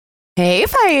Hey,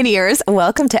 Pioneers!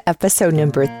 Welcome to episode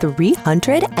number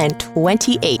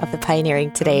 328 of the Pioneering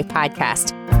Today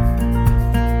podcast.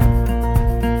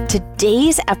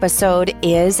 Today's episode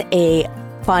is a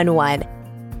fun one.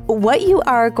 What you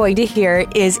are going to hear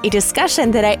is a discussion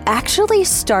that I actually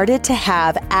started to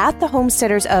have at the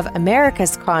Homesteaders of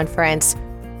America's conference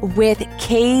with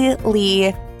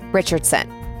Kaylee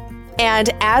Richardson. And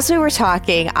as we were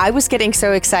talking, I was getting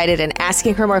so excited and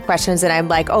asking her more questions. And I'm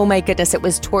like, oh my goodness, it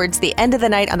was towards the end of the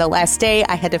night on the last day.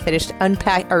 I had to finish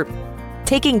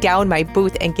taking down my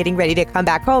booth and getting ready to come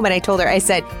back home. And I told her, I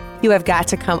said, you have got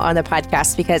to come on the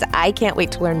podcast because I can't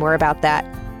wait to learn more about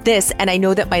this. And I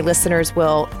know that my listeners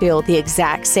will feel the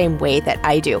exact same way that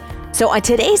I do. So on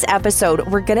today's episode,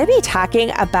 we're going to be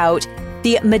talking about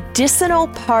the medicinal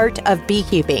part of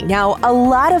beekeeping. Now, a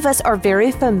lot of us are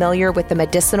very familiar with the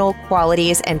medicinal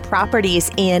qualities and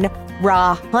properties in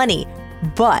raw honey,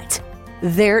 but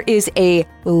there is a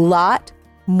lot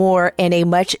more and a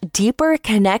much deeper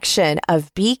connection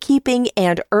of beekeeping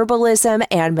and herbalism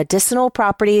and medicinal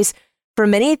properties for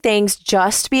many things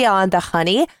just beyond the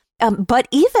honey, but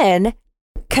even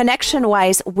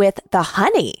connection-wise with the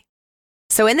honey.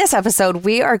 So in this episode,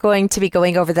 we are going to be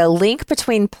going over the link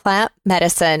between plant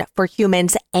medicine for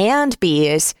humans and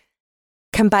bees,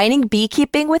 combining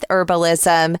beekeeping with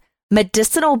herbalism,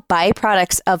 medicinal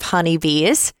byproducts of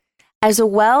honeybees, as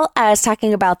well as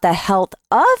talking about the health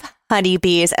of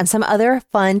honeybees and some other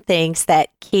fun things that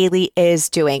Kaylee is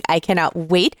doing. I cannot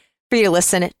wait for you to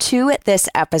listen to this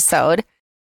episode.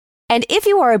 And if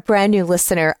you are a brand new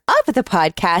listener of the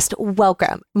podcast,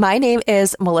 welcome. My name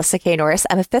is Melissa K. Norris.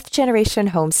 I'm a fifth-generation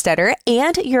homesteader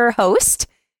and your host.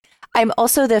 I'm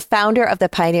also the founder of the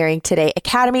Pioneering Today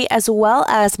Academy, as well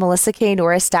as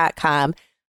melissaknorris.com,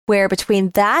 where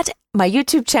between that, my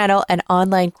YouTube channel, and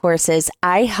online courses,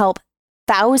 I help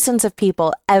thousands of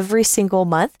people every single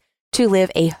month to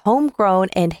live a homegrown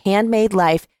and handmade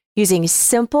life using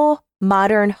simple,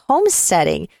 modern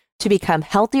homesteading to become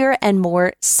healthier and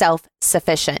more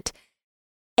self-sufficient.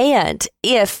 And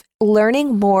if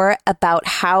learning more about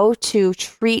how to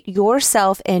treat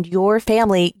yourself and your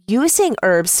family using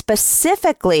herbs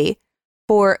specifically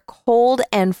for cold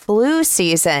and flu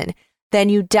season, then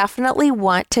you definitely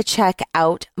want to check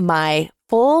out my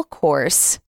full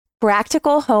course,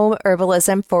 Practical Home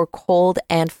Herbalism for Cold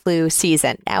and Flu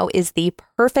Season. Now is the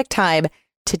perfect time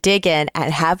to dig in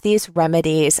and have these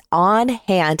remedies on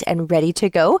hand and ready to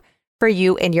go for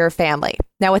you and your family.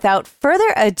 Now, without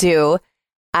further ado,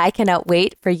 I cannot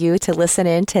wait for you to listen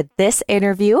in to this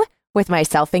interview with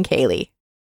myself and Kaylee.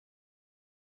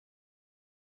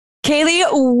 Kaylee,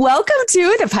 welcome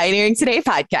to the Pioneering Today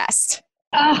podcast.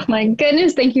 Oh my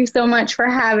goodness. Thank you so much for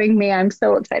having me. I'm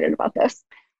so excited about this.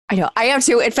 I know, I am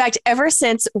too. In fact, ever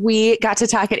since we got to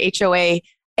talk at HOA,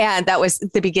 and that was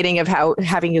the beginning of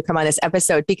having you come on this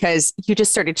episode, because you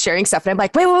just started sharing stuff. And I'm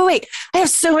like, wait. I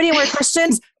have so many more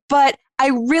questions. But I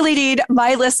really need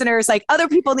my listeners, like other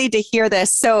people need to hear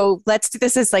this. So let's do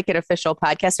this as like an official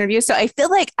podcast interview. So I feel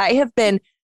like I have been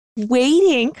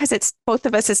waiting because it's both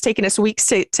of us has taken us weeks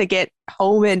to get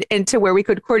home and into where we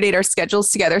could coordinate our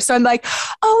schedules together. So I'm like,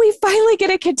 oh, we finally get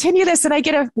to continue this and I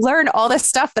get to learn all this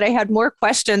stuff that I had more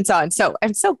questions on. So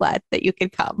I'm so glad that you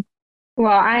could come.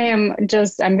 Well, I'm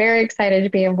very excited to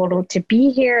be able to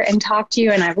be here and talk to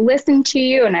you. And I've listened to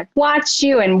you and I've watched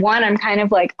you. And I'm kind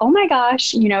of like, oh my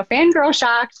gosh, fangirl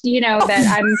shocked,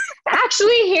 that I'm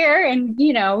actually here and,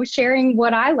 sharing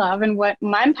what I love and what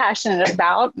I'm passionate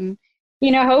about. And,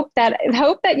 hope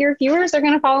that your viewers are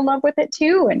going to fall in love with it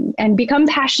too and become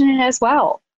passionate as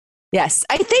well. Yes,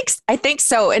 I think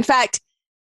so. In fact,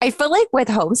 I feel like with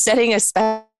homesteading,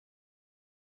 especially,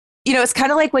 it's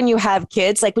kind of like when you have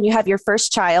kids, like when you have your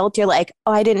first child, you're like,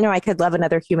 oh, I didn't know I could love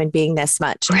another human being this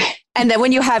much. And then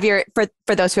when you have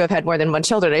for those who have had more than one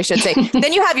children, I should say,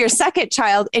 then you have your second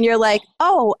child and you're like,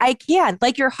 oh, I can.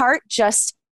 Like your heart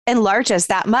just enlarges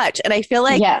that much. And I feel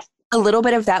like a little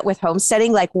bit of that with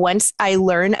homesteading, like once I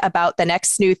learn about the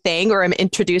next new thing or I'm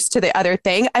introduced to the other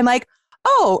thing, I'm like,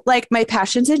 oh, like my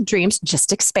passions and dreams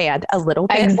just expand a little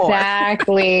bit more.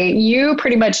 Exactly. You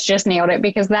pretty much just nailed it,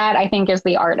 because that I think is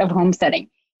the art of homesteading.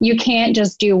 You can't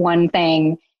just do one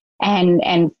thing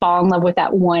and fall in love with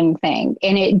that one thing.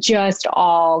 And it just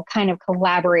all kind of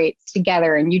collaborates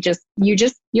together and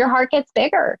your heart gets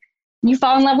bigger. You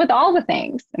fall in love with all the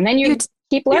things and then you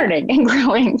keep learning and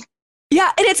growing.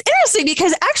 Yeah. And it's interesting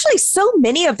because actually so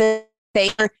many of the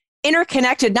things are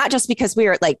interconnected, not just because we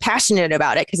are like passionate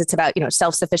about it, because it's about,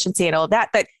 self-sufficiency and all of that,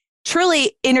 but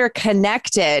truly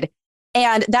interconnected.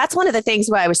 And that's one of the things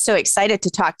why I was so excited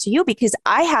to talk to you, because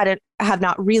I have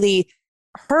not really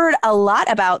heard a lot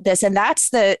about this, and that's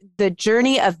the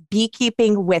journey of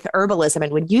beekeeping with herbalism.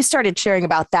 And when you started sharing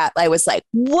about that, I was like,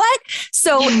 what?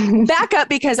 So back up,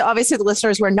 because obviously the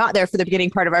listeners were not there for the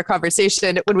beginning part of our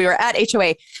conversation when we were at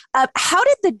HOA. How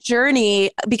did the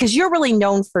journey, because you're really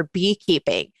known for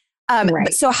beekeeping.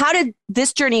 Right. So how did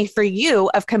this journey for you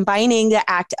of combining the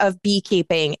act of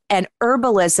beekeeping and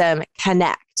herbalism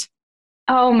connect?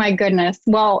 Oh my goodness.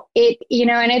 Well, and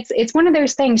it's one of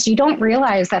those things you don't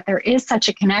realize that there is such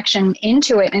a connection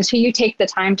into it until you take the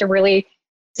time to really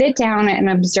sit down and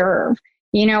observe.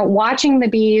 Watching the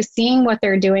bees, seeing what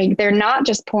they're doing. They're not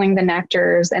just pulling the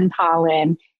nectars and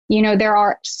pollen. There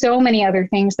are so many other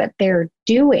things that they're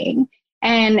doing.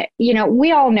 And,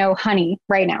 we all know honey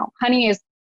right now. Honey is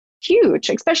huge,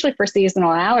 especially for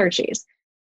seasonal allergies.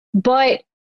 But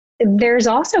there's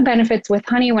also benefits with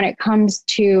honey when it comes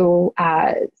to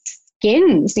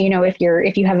skins.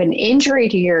 If you have an injury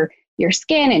to your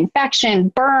skin, infection,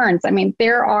 burns. I mean,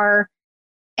 there are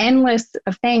endless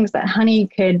of things that honey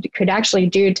could actually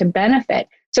do to benefit.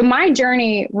 So my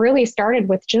journey really started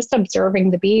with just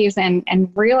observing the bees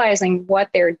and realizing what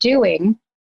they're doing.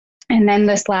 And then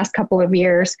this last couple of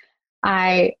years,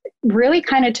 I really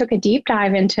kind of took a deep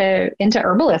dive into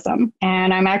herbalism.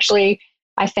 And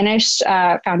I finished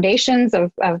foundations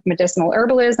of medicinal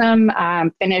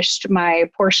herbalism, finished my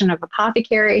portion of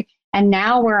apothecary. And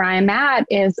now where I'm at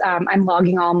is I'm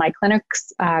logging all my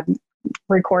clinics,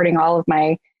 recording all of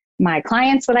my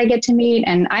clients that I get to meet.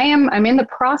 And I'm in the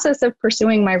process of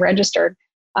pursuing my registered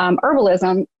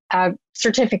herbalism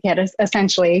certificate,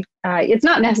 essentially. It's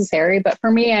not necessary, but for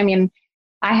me, I mean,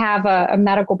 I have a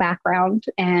medical background,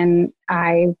 and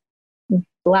the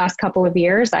last couple of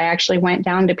years, I actually went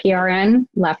down to PRN,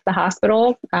 left the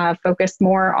hospital, focused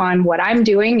more on what I'm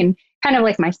doing and kind of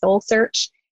like my soul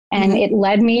search. And it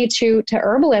led me to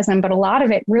herbalism. But a lot of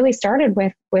it really started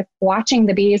with watching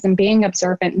the bees and being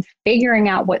observant and figuring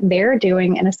out what they're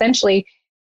doing. And essentially,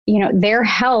 their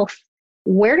health,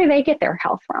 where do they get their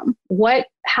health from?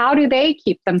 How do they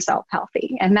keep themselves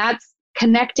healthy? And that's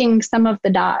connecting some of the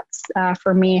dots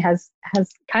for me has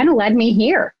kind of led me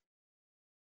here.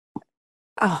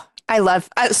 Oh, I love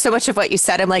so much of what you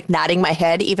said. I'm like nodding my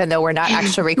head, even though we're not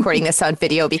actually recording this on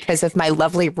video because of my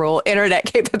lovely rural internet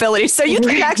capabilities. So you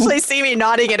can actually see me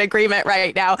nodding in agreement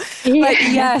right now. Yeah. But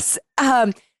yes.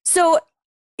 So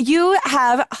you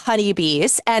have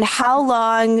honeybees, and how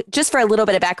long, just for a little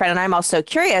bit of background, and I'm also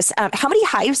curious, how many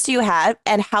hives do you have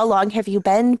and how long have you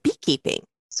been beekeeping?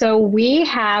 So we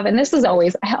have, and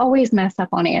I always mess up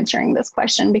on answering this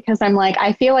question because I'm like,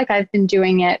 I feel like I've been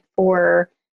doing it for,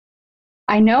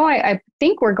 I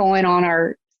think we're going on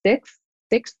our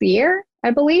sixth year,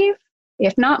 I believe,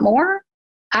 if not more.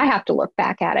 I have to look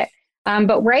back at it.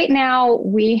 But right now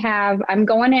I'm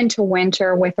going into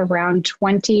winter with around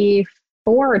 24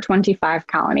 or 25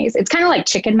 colonies. It's kind of like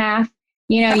chicken math.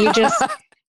 You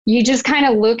just kind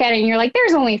of look at it and you're like,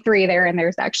 there's only 3 there and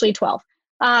there's actually 12.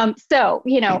 So,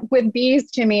 with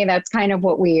bees, to me, that's kind of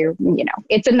what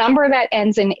it's a number that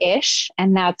ends in ish,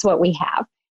 and that's what we have.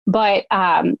 But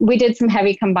we did some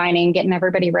heavy combining, getting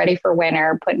everybody ready for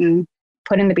winter, putting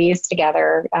the bees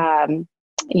together. Some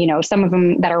of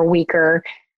them that are weaker,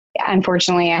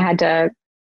 unfortunately, I had to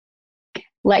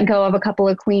let go of a couple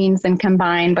of queens and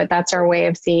combine, but that's our way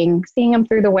of seeing them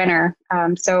through the winter.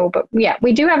 But yeah,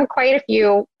 we do have quite a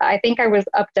few. I think I was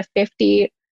up to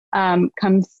 50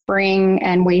 come spring,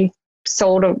 and we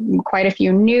sold quite a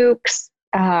few nukes,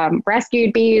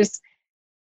 rescued bees.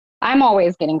 I'm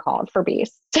always getting called for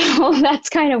bees. So that's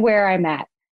kind of where I'm at.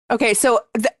 Okay. So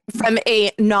from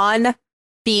a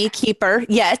non-beekeeper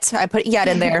yet, I put yet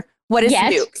in there. What is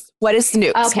nukes? What is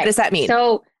nukes? Okay. What does that mean?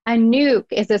 So a nuke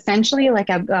is essentially like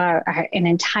an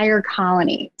entire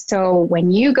colony. So when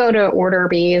you go to order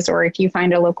bees, or if you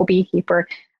find a local beekeeper,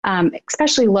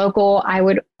 especially local, I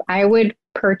would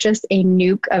purchase a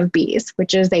nuke of bees,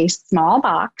 which is a small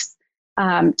box.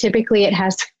 Typically it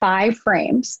has 5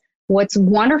 frames. What's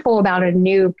wonderful about a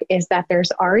nuke is that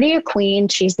there's already a queen.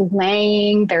 She's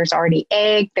laying, there's already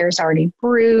egg, there's already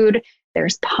brood,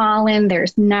 there's pollen,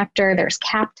 there's nectar, there's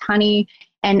capped honey,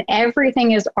 and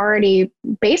everything is already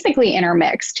basically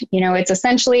intermixed. It's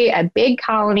essentially a big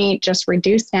colony just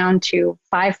reduced down to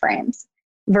 5 frames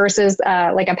versus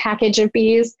like a package of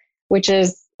bees, which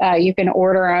is you can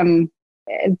order them.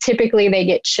 Typically they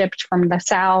get shipped from the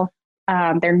south.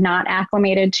 They're not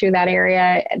acclimated to that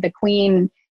area. The queen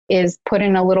is put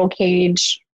in a little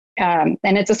cage, and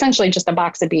it's essentially just a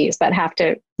box of bees that have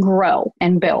to grow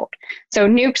and build. So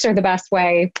nukes are the best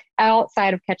way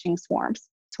outside of catching swarms.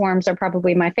 Swarms are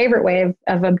probably my favorite way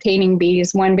of obtaining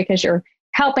bees. 1, because you're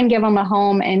helping give them a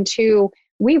home, and 2,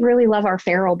 we really love our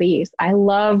feral bees. I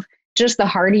love just the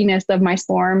hardiness of my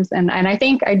swarms. And I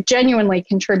think I genuinely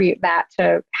contribute that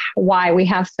to why we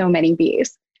have so many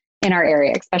bees in our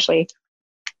area, especially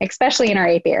in our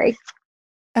apiary.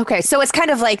 Okay. So it's kind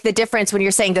of like the difference when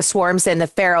you're saying the swarms and the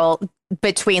feral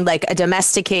between like a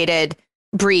domesticated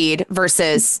breed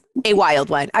versus a wild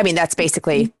one. I mean, that's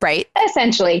basically right.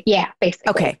 Essentially. Yeah,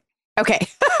 basically. Okay.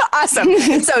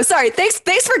 Awesome. So sorry.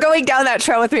 Thanks for going down that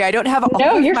trail with me. I don't have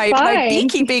all of my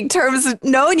beekeeping terms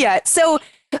known yet. So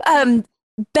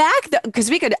because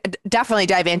we could definitely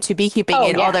dive into beekeeping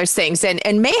and all those things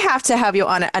and may have to have you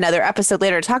on another episode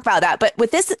later to talk about that. But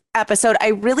with this episode, I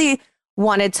really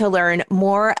wanted to learn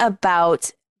more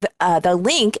about the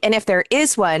link, and if there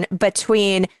is one,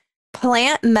 between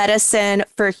plant medicine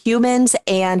for humans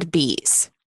and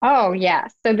bees. Oh, yeah.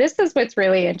 So this is what's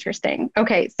really interesting.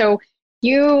 Okay. So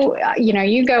you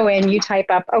go in, you type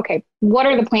up, okay, what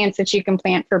are the plants that you can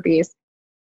plant for bees?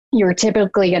 You're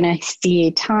typically going to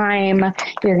see thyme.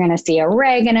 You're going to see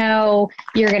oregano.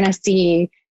 You're going to see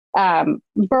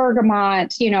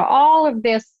bergamot, all of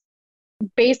this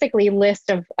basically list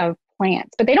of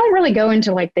plants, but they don't really go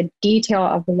into like the detail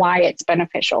of why it's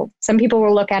beneficial. Some people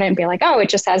will look at it and be like, oh, it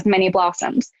just has many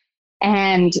blossoms.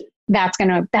 And that's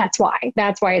why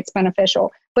it's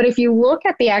beneficial. But if you look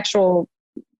at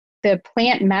the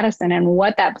plant medicine and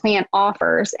what that plant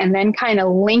offers, and then kind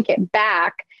of link it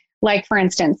back, like for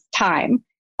instance, thyme.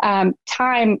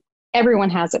 Thyme, everyone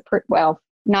has it. Well,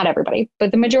 not everybody, but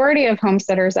the majority of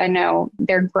homesteaders I know,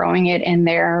 they're growing it in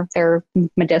their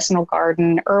medicinal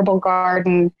garden, herbal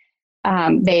garden.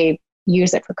 They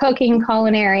use it for cooking,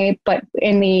 culinary, but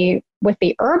with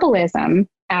the herbalism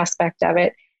aspect of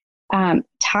it,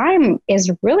 thyme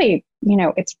is really,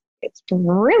 it's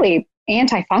really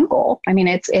antifungal. I mean,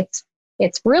 it's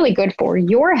really good for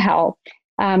your health.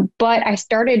 But I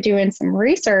started doing some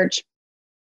research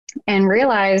and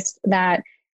realized that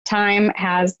thyme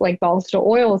has like volatile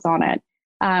oils on it,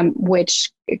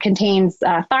 which contains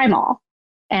thymol.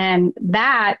 And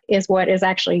that is what is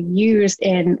actually used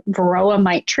in varroa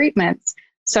mite treatments.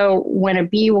 So when a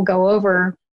bee will go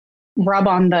over, rub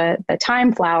on the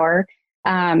thyme flower,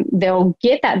 they'll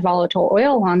get that volatile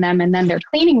oil on them, and then they're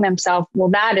cleaning themselves. Well,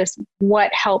 that is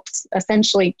what helps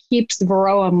essentially keeps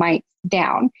varroa mites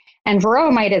down. And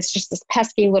varroa mite is just this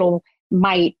pesky little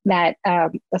mite that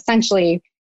essentially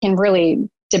can really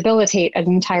debilitate an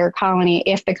entire colony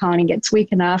if the colony gets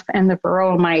weak enough and the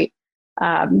varroa mite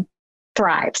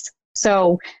thrives.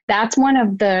 So that's one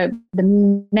of the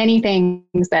many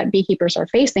things that beekeepers are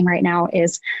facing right now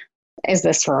is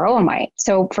this varroa mite.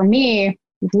 So for me,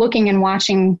 looking and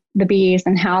watching the bees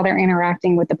and how they're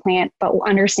interacting with the plant, but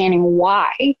understanding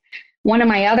why. One of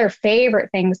my other favorite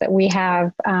things that we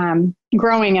have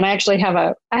growing, and I actually have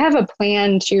a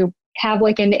plan to have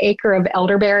like an acre of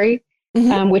elderberry,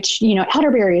 which,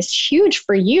 elderberry is huge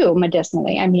for you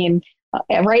medicinally. I mean,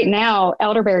 right now,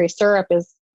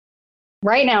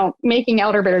 making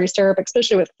elderberry syrup,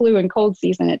 especially with flu and cold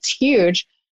season, it's huge.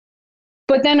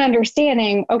 But then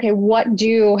understanding, okay, what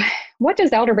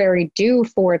does elderberry do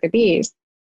for the bees?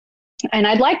 And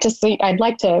I'd like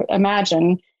to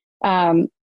imagine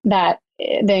that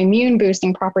the immune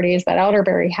boosting properties that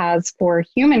elderberry has for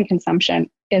human consumption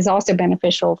is also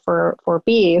beneficial for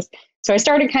bees. So I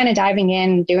started kind of diving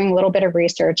in, doing a little bit of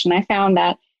research, and I found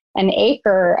that an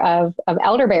acre of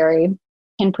elderberry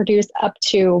can produce up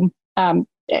to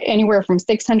anywhere from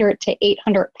 600 to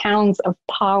 800 pounds of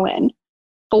pollen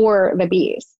for the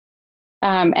bees.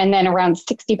 And then around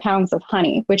 60 pounds of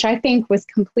honey, which I think was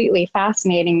completely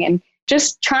fascinating. And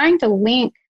just trying to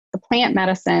link the plant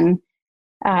medicine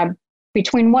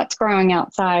between what's growing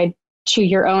outside to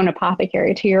your own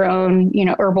apothecary, to your own,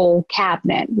 herbal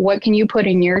cabinet. What can you put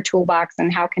in your toolbox,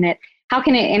 and how can it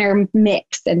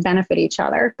intermix and benefit each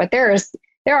other? But there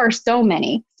are so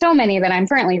many that I'm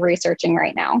currently researching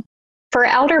right now. For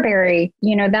elderberry,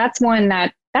 that's one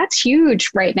that's huge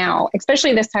right now,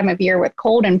 especially this time of year with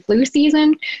cold and flu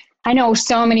season. I know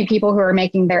so many people who are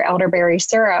making their elderberry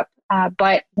syrup.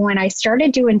 But when I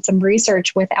started doing some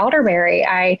research with elderberry,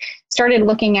 I started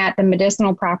looking at the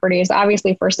medicinal properties,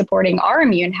 obviously for supporting our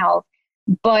immune health,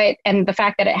 and the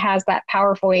fact that it has that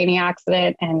powerful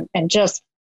antioxidant and just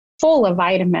full of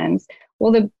vitamins.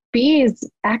 Well, the bees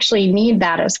actually need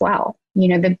that as well.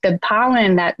 The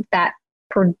pollen that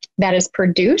is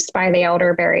produced by the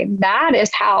elderberry, that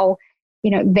is how,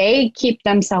 they keep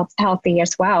themselves healthy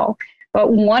as well.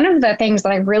 But one of the things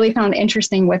that I really found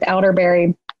interesting with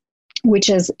elderberry, which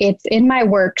is it's in my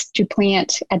works to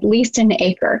plant at least an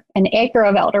acre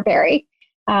of elderberry.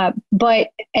 But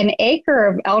an acre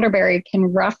of elderberry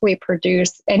can roughly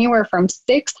produce anywhere from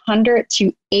 600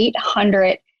 to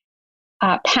 800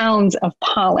 pounds of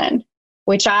pollen,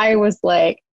 which I was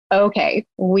like, okay,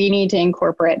 we need to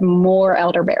incorporate more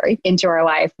elderberry into our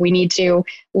life. We need to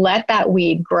let that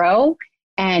weed grow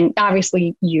and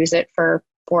obviously use it for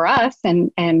us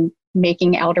and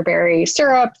making elderberry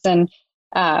syrups and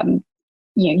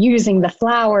using the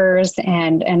flowers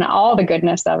and all the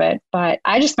goodness of it. But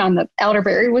I just found that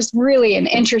elderberry was really an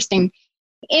interesting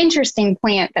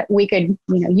plant that we could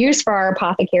use for our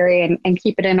apothecary and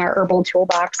keep it in our herbal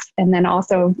toolbox, and then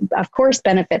also of course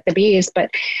benefit the bees.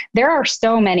 But there are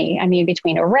so many, I mean,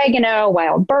 between oregano,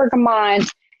 wild bergamot,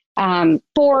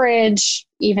 forage,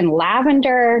 even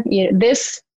lavender,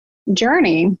 this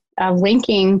journey of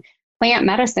linking plant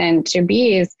medicine to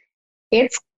bees,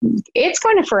 it's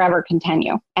going to forever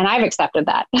continue. And I've accepted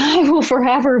that. I will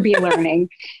forever be learning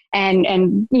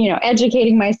and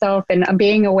educating myself and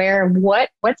being aware of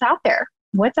what's out there.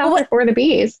 What's out there for the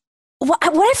bees. What I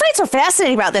find so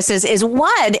fascinating about this is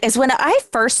when I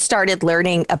first started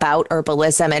learning about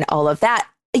herbalism and all of that,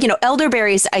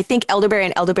 elderberries, I think elderberry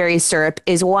and elderberry syrup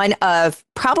is one of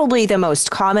probably the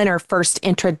most common or first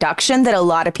introduction that a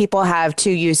lot of people have to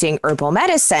using herbal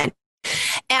medicine.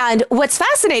 And what's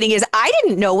fascinating is I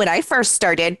didn't know when I first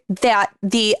started that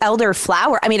the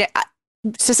elderflower, I mean,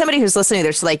 so somebody who's listening,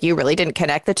 they're just like, you really didn't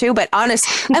connect the two. But honest,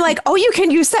 I'm like, oh, you can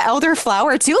use the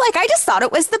elderflower too. Like, I just thought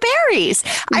it was the berries.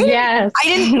 I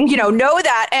didn't, know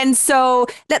that. And so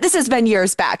this has been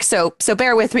years back. So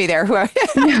bear with me there. But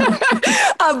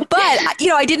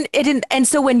I didn't. And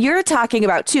so when you're talking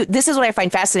about too, this is what I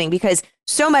find fascinating, because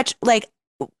so much, like,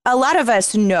 a lot of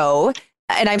us know,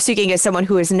 and I'm speaking as someone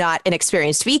who is not an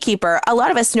experienced beekeeper, a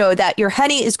lot of us know that your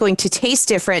honey is going to taste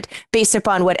different based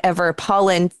upon whatever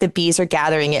pollen the bees are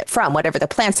gathering it from, whatever the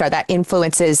plants are. That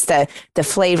influences the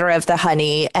flavor of the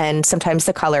honey and sometimes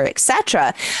the color,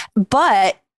 etc.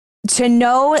 But to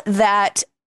know that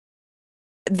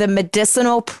the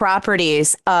medicinal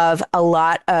properties of a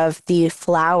lot of the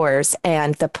flowers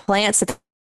and the plants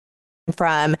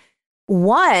from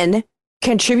one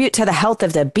contribute to the health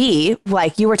of the bee,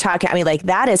 like you were talking, I mean, like,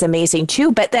 that is amazing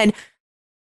too. But then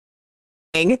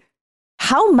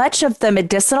how much of the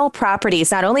medicinal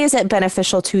properties, not only is it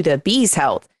beneficial to the bee's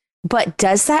health, but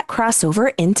does that cross over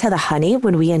into the honey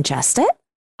when we ingest it?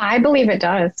 I believe it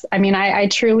does. I mean, I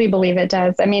truly believe it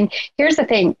does. I mean, here's the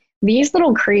thing. These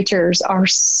little creatures are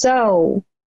so,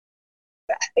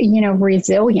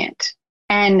 resilient.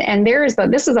 And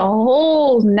this is a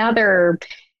whole nother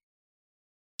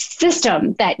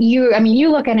system that you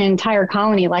look at an entire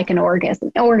colony like an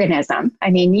organism. I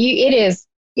mean, it is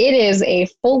a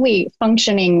fully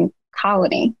functioning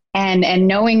colony, and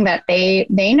knowing that they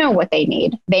know what they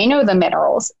need. They know the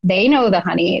minerals, they know the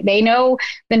honey, they know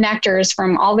the nectars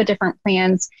from all the different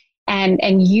plants, and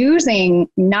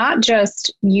not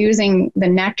just using the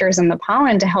nectars and the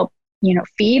pollen to help,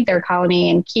 feed their colony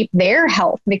and keep their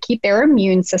health, to keep their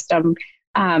immune system,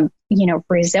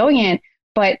 resilient,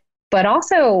 but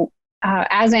also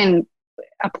as in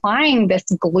applying this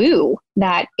glue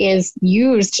that is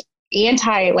used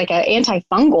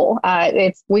antifungal.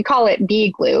 We call it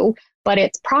bee glue, but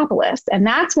it's propolis. And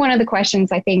that's one of the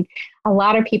questions I think a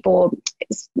lot of people,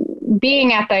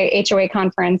 being at the HOA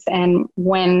conference, and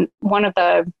when one of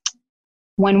the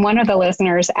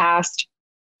listeners asked,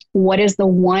 what is the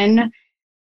one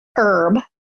herb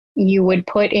you would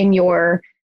put in your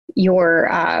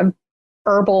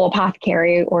herbal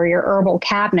apothecary or your herbal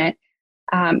cabinet,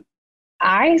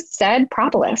 I said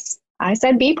propolis. I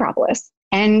said bee propolis.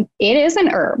 And it is an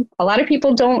herb. A lot of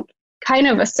people don't kind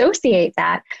of associate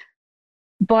that,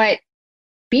 but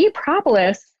bee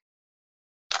propolis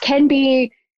can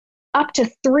be up to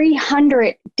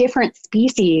 300 different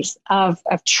species of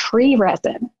tree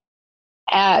resin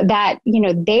that,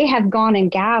 they have gone and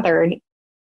gathered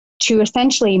to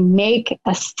essentially make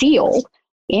a seal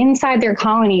inside their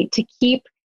colony to keep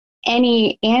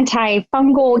any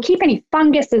antifungal, keep any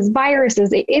funguses,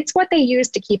 viruses. It's what they use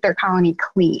to keep their colony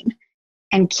clean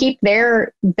and keep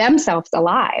themselves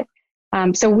alive.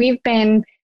 So we've been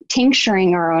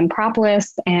tincturing our own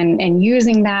propolis and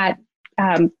using that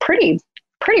pretty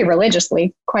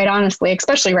religiously, quite honestly,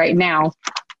 especially right now.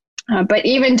 But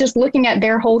even just looking at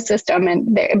their whole system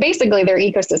and basically their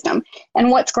ecosystem and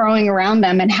what's growing around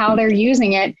them and how they're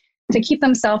using it to keep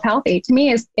themselves healthy, to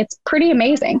me, it's pretty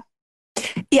amazing.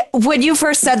 Yeah, when you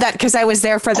first said that, because I was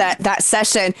there for that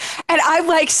session, and I'm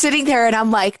like sitting there and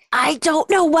I'm like, I don't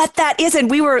know what that is.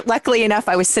 And we were, luckily enough,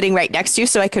 I was sitting right next to you,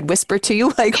 so I could whisper to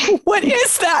you, like, what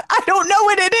is that? I don't know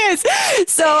what it is.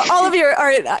 So all of you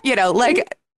are,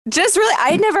 like, just really,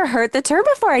 I had never heard the term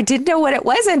before. I didn't know what it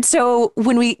was. And so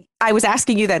I was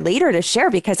asking you then later to share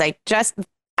because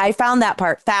I found that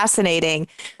part fascinating.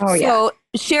 Oh, yeah. So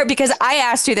share, because I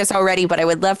asked you this already, but I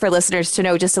would love for listeners to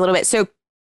know just a little bit. So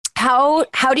how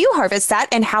do you harvest that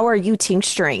and how are you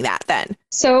tincturing that then?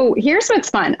 So here's what's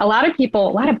fun. A lot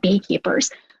of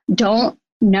beekeepers don't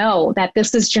know that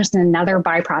this is just another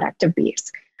byproduct of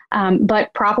bees.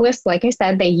 But propolis, like I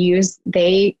said,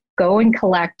 they go and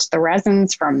collect the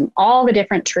resins from all the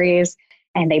different trees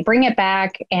and they bring it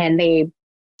back and they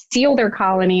seal their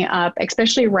colony up,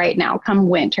 especially right now, come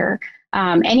winter.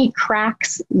 Any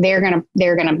cracks, they're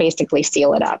gonna basically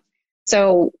seal it up.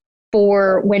 So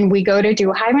for when we go to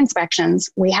do hive inspections,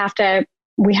 we have to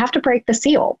break the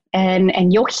seal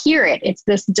and you'll hear it. It's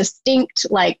this distinct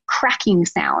like cracking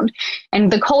sound.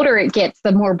 And the colder it gets,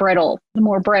 the more brittle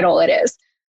it is.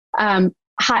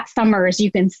 Hot summers,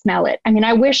 you can smell it. I mean,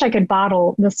 I wish I could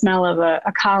bottle the smell of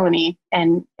a colony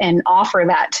and offer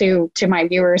that to my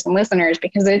viewers and listeners,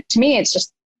 because to me, it's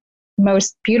just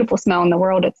most beautiful smell in the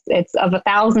world. It's of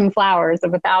 1,000 flowers,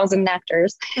 of 1,000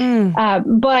 nectars.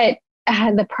 But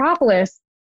the propolis,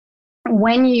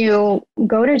 when you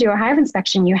go to do a hive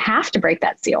inspection, you have to break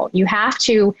that seal. You have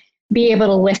to be able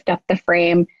to lift up the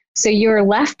frame. So you're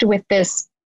left with this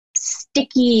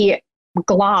sticky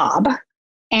glob.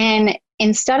 And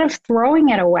instead of throwing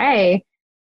it away,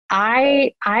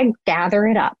 I gather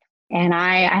it up. And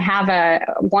I have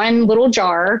one little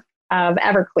jar of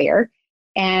Everclear.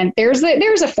 And there's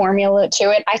a formula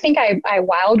to it. I think I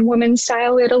wild woman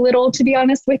style it a little, to be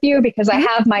honest with you, because I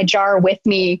have my jar with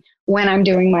me when I'm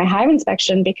doing my hive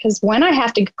inspection, because when I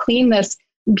have to clean this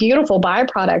beautiful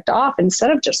byproduct off, instead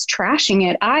of just trashing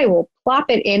it, I will plop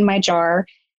it in my jar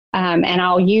and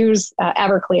I'll use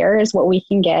Everclear is what we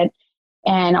can get.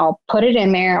 And I'll put it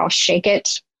in there. I'll shake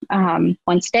it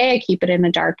once a day. I keep it in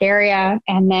a dark area.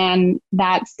 And then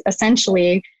that's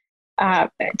essentially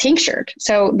tinctured.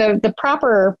 So the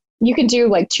proper, you can do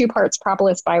like 2 parts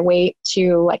propolis by weight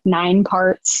to like 9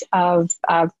 parts of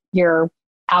your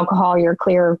alcohol, your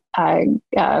clear,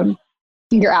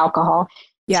 your alcohol.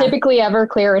 Yeah. Typically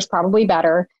Everclear is probably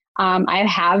better. I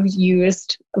have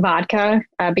used vodka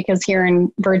because here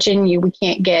in Virginia, we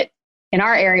can't get, in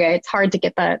our area, it's hard to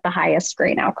get the highest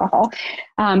grain alcohol.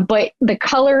 But the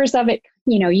colors of it,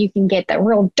 you can get the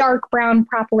real dark brown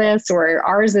propolis, or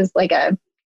ours is like a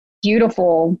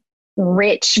beautiful,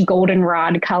 rich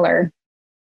goldenrod color.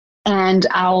 And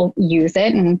I'll use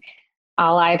it and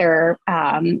I'll either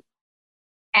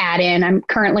add in, I'm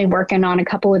currently working on a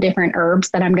couple of different herbs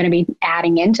that I'm going to be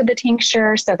adding into the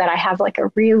tincture so that I have like a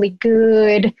really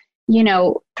good,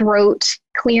 throat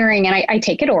clearing, and I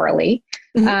take it orally.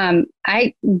 Mm-hmm.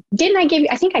 I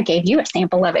think I gave you a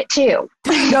sample of it too.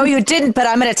 No, you didn't, but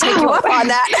I'm going to take you up on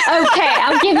that. Okay.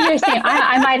 I'll give you a sample.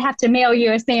 I might have to mail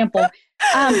you a sample.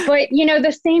 But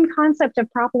the same concept of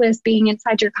propolis being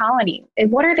inside your colony,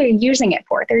 what are they using it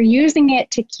for? They're using it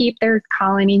to keep their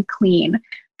colony clean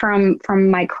from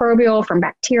microbial, from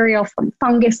bacterial, from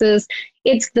funguses.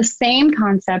 It's the same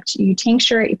concept. You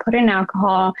tincture it, you put in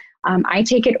alcohol. I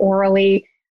take it orally.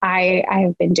 I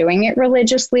have been doing it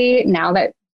religiously now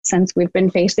that since we've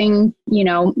been facing,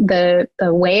 the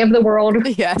way of the world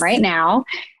right now.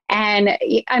 And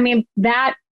I mean,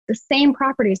 the same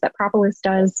properties that propolis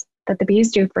does, that the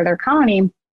bees do for their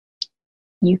colony,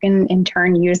 you can in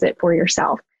turn use it for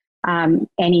yourself.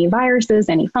 Any viruses,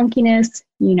 any funkiness,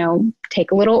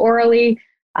 take a little orally.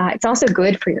 It's also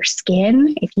good for your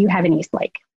skin. If you have any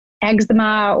like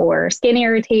eczema or skin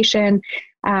irritation,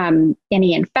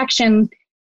 any infection,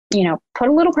 put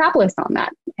a little propolis on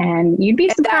that and you'd be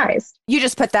surprised. You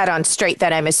just put that on straight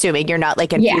then, I'm assuming. You're not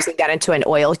like infusing that into an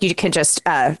oil. You can just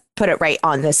put it right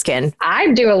on the skin.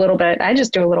 I do a little bit. I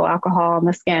just do a little alcohol on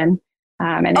the skin.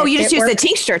 And you just use the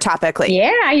tincture topically?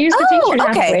 Yeah, I use the tincture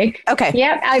topically. Okay.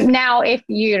 Yeah. Now, if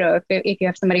you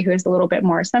have somebody who has a little bit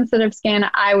more sensitive skin,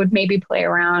 I would maybe play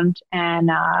around and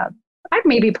I'd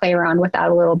maybe play around with that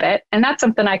a little bit. And that's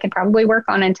something I could probably work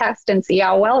on and test and see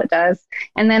how well it does.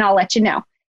 And then I'll let you know.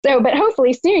 So, but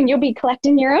hopefully soon you'll be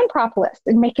collecting your own propolis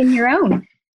and making your own.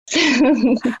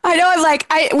 I know. I'm like,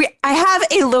 I have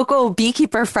a local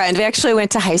beekeeper friend. We actually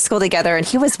went to high school together, and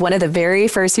he was one of the very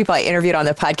first people I interviewed on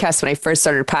the podcast when I first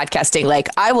started podcasting. Like,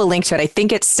 I will link to it. I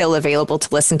think it's still available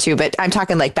to listen to, but I'm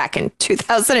talking like back in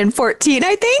 2014,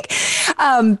 I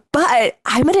think. But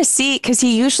I'm going to see, because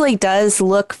he usually does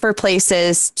look for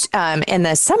places in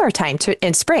the summertime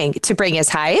in spring to bring his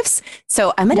hives.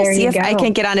 So I'm going to see if I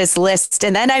can get on his list.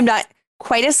 And then I'm not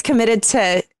quite as committed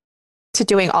to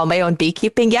doing all my own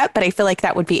beekeeping yet, but I feel like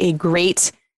that would be a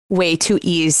great way to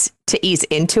ease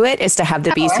into it is to have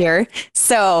the bees here.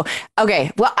 So, okay.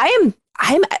 Well, I'm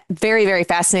very, very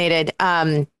fascinated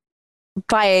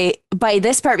by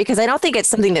this part, because I don't think it's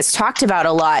something that's talked about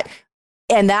a lot.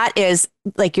 And that is,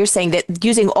 like you're saying, that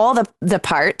using all the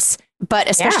parts, but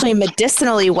especially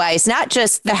medicinally wise, not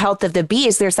just the health of the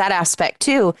bees, there's that aspect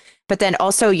too, but then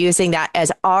also using that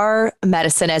as our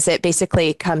medicine as it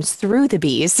basically comes through the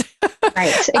bees.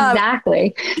 Right.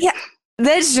 Exactly. Yeah.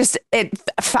 That's just it.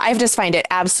 I just find it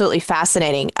absolutely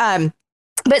fascinating.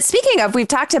 But speaking of, we've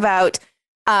talked about,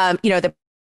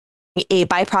 a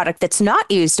byproduct that's not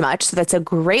used much. So that's a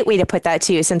great way to put that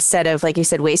to use instead of, like you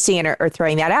said, wasting it or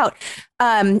throwing that out.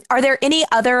 Are there any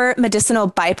other medicinal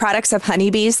byproducts of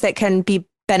honeybees that can be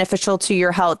beneficial to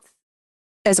your health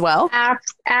as well?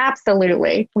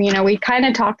 Absolutely. We kind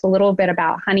of talked a little bit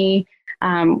about honey.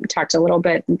 We talked a little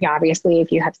bit, obviously, if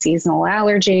you have seasonal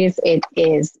allergies, it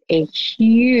is a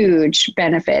huge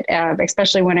benefit,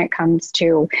 especially when it comes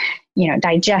to,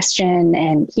 digestion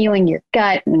and healing your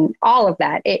gut and all of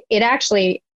that.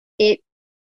 It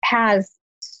has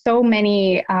so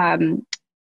many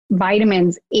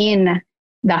vitamins in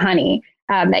the honey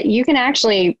that you can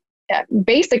actually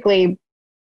basically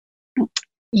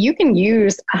you can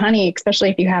use honey, especially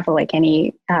if you have like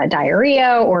any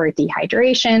diarrhea or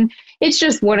dehydration. It's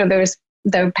just one of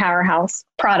the powerhouse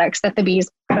products that the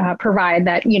bees provide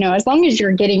that, as long as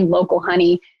you're getting local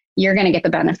honey, you're going to get the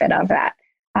benefit of that.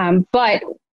 But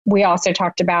we also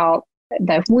talked about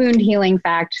the wound healing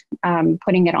fact,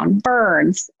 putting it on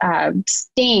burns,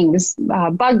 stings,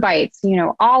 bug bites,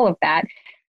 all of that.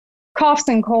 Coughs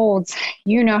and colds,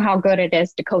 how good it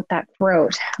is to coat that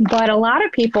throat. But a lot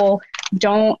of people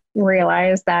don't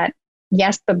realize that,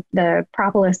 yes, the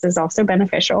propolis is also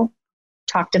beneficial.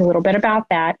 Talked a little bit about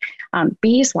that.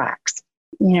 Beeswax,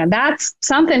 that's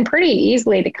something pretty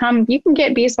easily to come. You can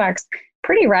get beeswax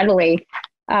pretty readily.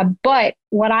 But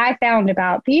what I found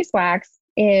about beeswax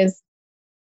is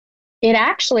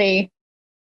it's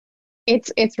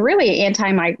really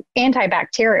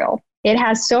antibacterial. It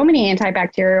has so many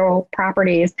antibacterial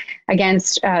properties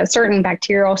against certain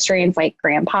bacterial strains like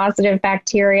gram-positive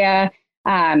bacteria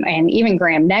and even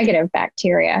gram-negative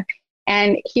bacteria.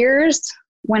 And here's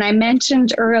when I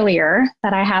mentioned earlier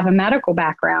that I have a medical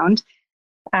background.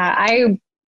 I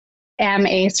am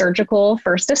a surgical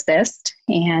first assist,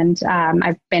 and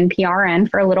I've been PRN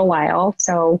for a little while.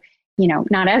 So,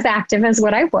 not as active as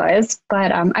what I was,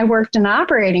 but I worked in the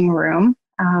operating room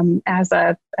as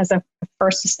a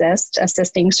first assist,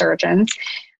 assisting surgeons.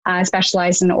 I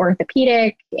specialized in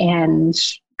orthopedic and,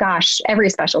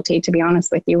 every specialty, to be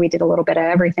honest with you. We did a little bit of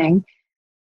everything.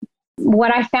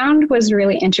 What I found was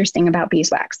really interesting about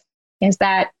beeswax is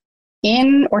that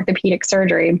in orthopedic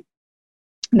surgery,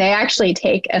 they actually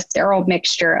take a sterile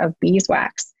mixture of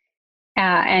beeswax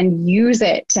and use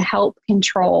it to help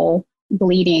control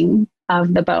bleeding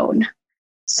of the bone.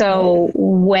 So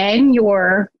when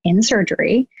you're in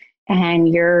surgery and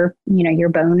your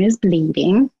bone is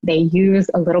bleeding, they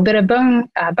use a little bit of bone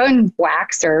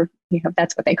wax, or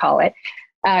that's what they call it,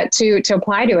 to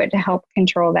apply to it to help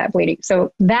control that bleeding.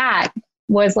 So that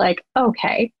was like,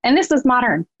 okay, and this is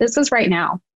modern. This is right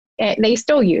now. They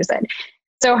still use it.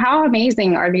 So how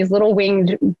amazing are these little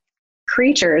winged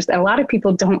creatures? A lot of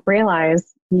people don't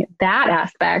realize that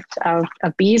aspect of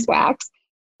beeswax.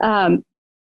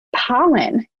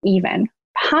 Pollen, you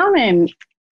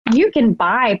can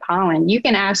buy pollen. You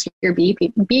can ask your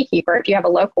beekeeper, if you have a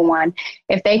local one,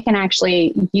 if they can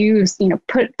actually use,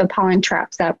 put the pollen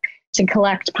traps up to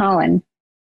collect pollen.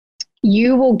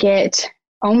 You will get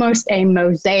almost a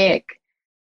mosaic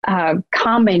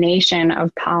combination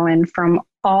of pollen from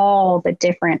all the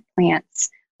different plants,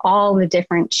 all the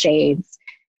different shades.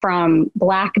 From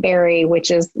blackberry, which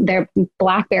is their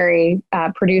blackberry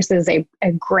produces a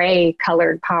gray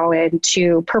colored pollen,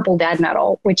 to purple dead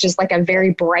nettle, which is like a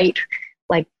very bright,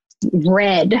 like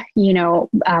red,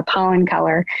 pollen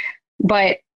color.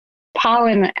 But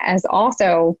pollen is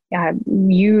also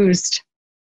used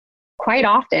quite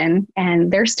often,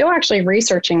 and they're still actually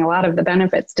researching a lot of the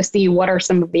benefits to see what are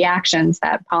some of the actions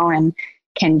that pollen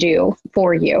can do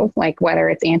for you, like whether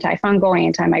it's antifungal,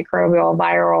 antimicrobial,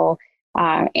 viral,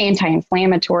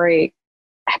 anti-inflammatory,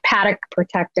 hepatic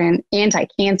protectant,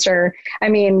 anti-cancer. I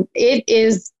mean,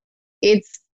 it's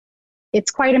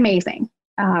quite amazing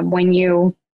when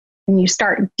you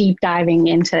start deep diving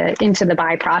into the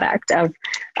byproduct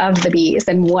of the bees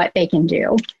and what they can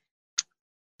do.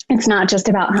 It's not just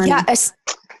about honey. Yeah,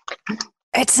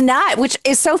 it's not, which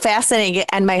is so fascinating.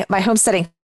 And my homesteading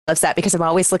loves that because I'm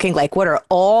always looking like, what are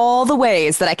all the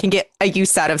ways that I can get a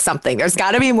use out of something? There's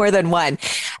got to be more than one.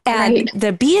 And Right.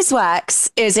 the beeswax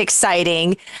is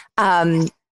exciting.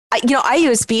 I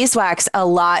use beeswax a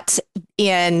lot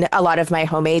in a lot of my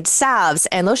homemade salves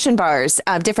and lotion bars.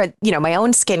 Different, my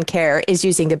own skincare is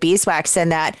using the beeswax in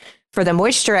that for the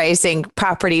moisturizing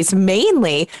properties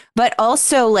mainly, but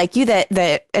also like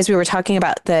that as we were talking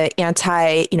about the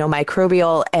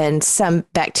microbial and some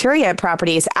bacteria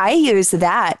properties, I use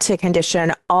that to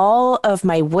condition all of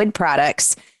my wood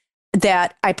products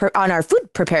that I put on our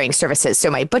food preparing services.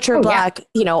 So my butcher block,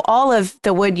 all of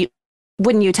the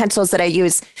wooden utensils that I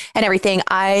use and everything,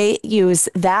 I use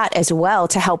that as well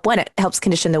to help when it helps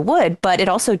condition the wood, but it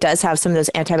also does have some of those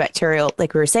antibacterial,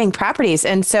 like we were saying, properties.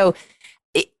 And so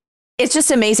it's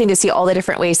just amazing to see all the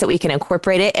different ways that we can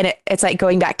incorporate it. And it's like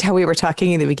going back to how we were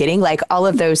talking in the beginning, like all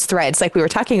of those threads, like we were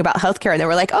talking about healthcare and then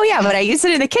we're like, oh yeah, but I use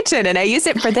it in the kitchen and I use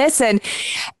it for this. And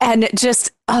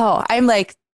just, I'm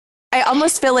like, I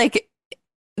almost feel like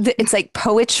it's like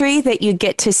poetry that you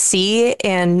get to see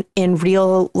in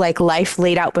real like life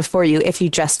laid out before you if you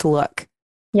just look.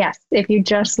 Yes, if you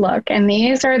just look. And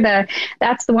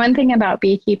that's the one thing about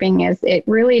beekeeping is it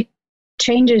really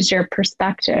changes your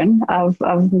perspective of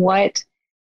what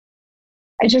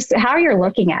just how you're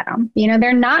looking at them.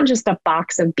 They're not just a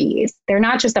box of bees. They're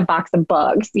not just a box of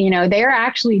bugs. They're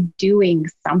actually doing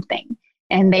something.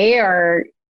 And they are,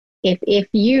 if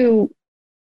you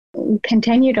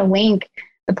continue to link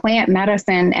the plant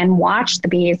medicine and watch the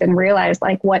bees and realize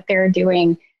like what they're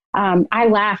doing. I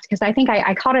laughed because I think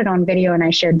I caught it on video and I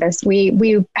shared this.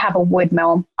 We have a wood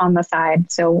mill on the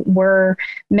side. So we're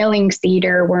milling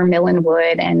cedar, we're milling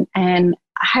wood. And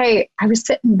I was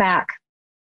sitting back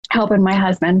helping my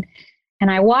husband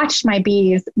and I watched my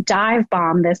bees dive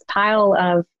bomb this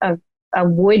pile of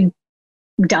wood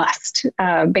dust.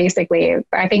 Basically,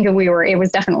 I think it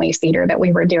was definitely cedar that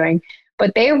we were doing,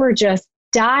 but they were just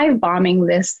dive bombing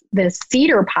this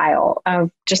cedar pile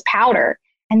of just powder.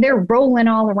 And they're rolling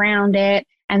all around it.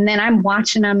 And then I'm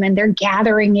watching them and they're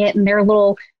gathering it in their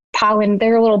little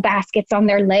baskets on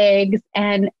their legs.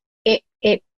 And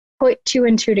it put two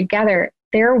and two together.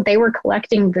 They were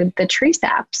collecting the tree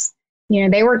saps.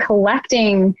 They were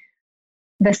collecting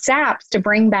the saps to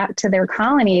bring back to their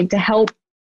colony to help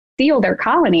seal their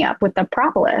colony up with the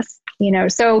propolis.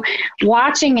 So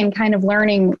watching and kind of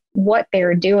learning what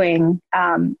they're doing,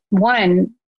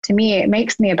 to me, it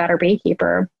makes me a better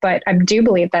beekeeper, but I do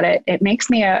believe that it makes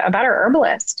me a better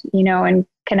herbalist, and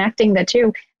connecting the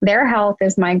two. Their health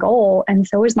is my goal, and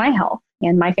so is my health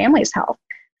and my family's health.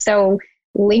 So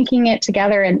linking it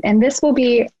together, and this will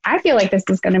be, I feel like this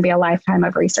is going to be a lifetime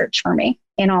of research for me,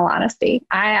 in all honesty.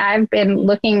 I've been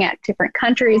looking at different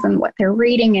countries and what they're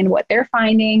reading and what they're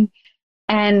finding.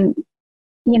 And,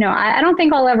 I don't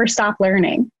think I'll ever stop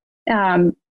learning.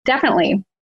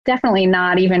 Definitely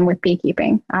not even with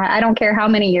beekeeping. I don't care how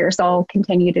many years I'll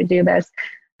continue to do this.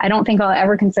 I don't think I'll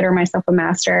ever consider myself a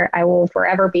master. I will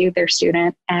forever be their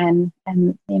student. And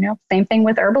same thing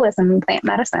with herbalism and plant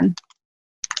medicine.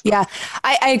 Yeah,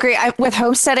 I agree with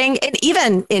homesteading and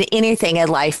even in anything in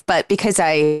life, but because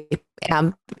I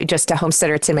am just a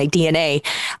homesteader, it's in my DNA.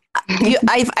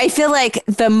 I feel like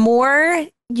the more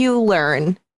you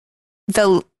learn,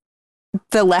 the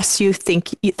less you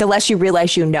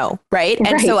realize right?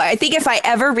 And so I think if I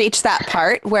ever reach that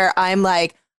part where I'm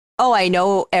like, oh, I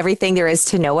know everything there is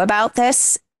to know about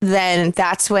this, then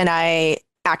that's when I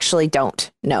actually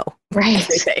don't know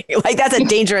everything. Like that's a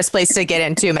dangerous place to get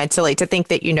into mentally, to think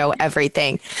that you know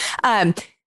everything. And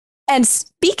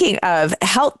speaking of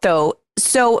health though,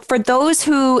 so for those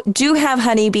who do have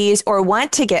honeybees or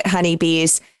want to get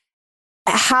honeybees,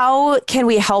 how can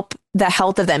we help the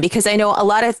health of them? Because I know a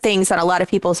lot of things on a lot of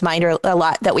people's mind, or a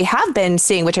lot that we have been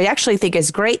seeing, which I actually think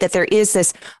is great that there is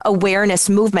this awareness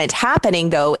movement happening,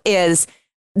 though, is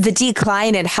the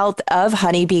decline in health of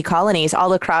honeybee colonies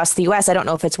all across the US. I don't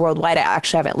know if it's worldwide. I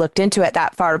actually haven't looked into it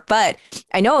that far, but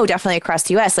I know definitely across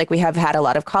the US, like we have had a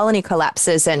lot of colony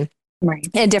collapses and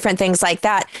different things like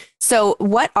that. So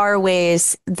what are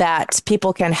ways that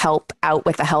people can help out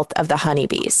with the health of the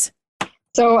honeybees?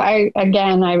 So I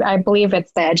believe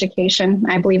it's the education.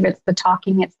 I believe it's the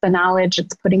talking, it's the knowledge,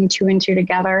 it's putting two and two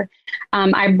together.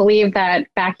 I believe that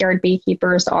backyard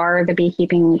beekeepers are the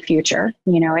beekeeping future.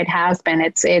 It has been.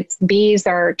 It's bees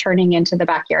are turning into the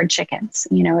backyard chickens.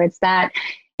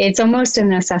 It's almost a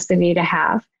necessity to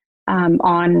have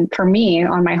for me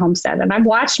on my homestead. And I've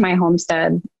watched my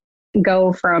homestead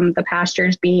go from the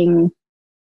pastures being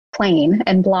plain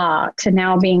and blah to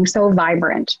now being so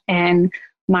vibrant, and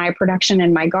my production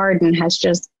in my garden has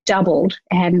just doubled.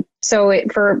 And so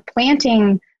for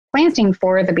planting planting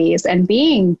for the bees and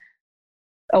being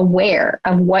aware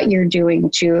of what you're doing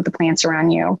to the plants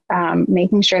around you,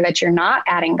 making sure that you're not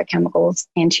adding the chemicals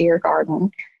into your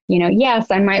garden. Yes,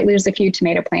 I might lose a few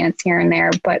tomato plants here and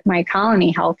there, but my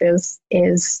colony health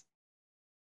is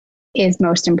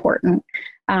most important.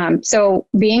 So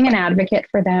being an advocate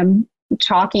for them,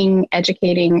 talking,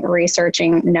 educating,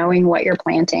 researching, knowing what you're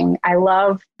planting. I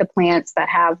love the plants that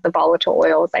have the volatile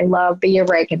oils. I love the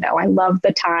oregano. I love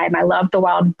the thyme. I love the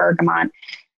wild bergamot,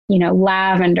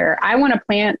 lavender. I want to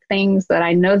plant things that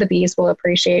I know the bees will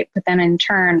appreciate, but then in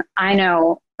turn, I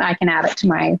know I can add it to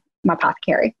my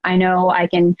apothecary. I know I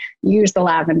can use the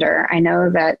lavender. I know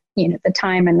that, the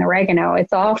thyme and the oregano,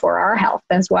 it's all for our health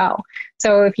as well.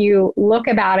 So if you look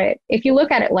at it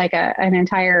like an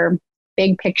entire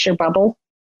big picture bubble,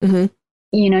 mm-hmm.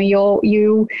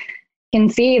 You can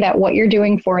see that what you're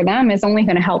doing for them is only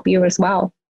going to help you as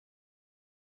well.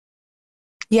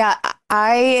 Yeah,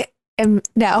 I am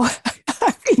now.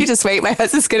 You just wait. My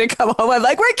husband's going to come home. I'm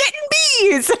like, we're getting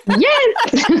bees.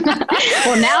 Yes.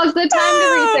 Well, now's the time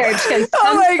to research. Because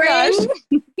oh my gosh.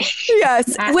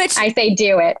 Yes. I say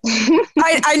do it.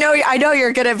 I know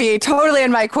you're going to be totally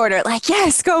in my corner. Like,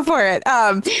 yes, go for it.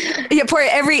 For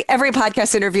every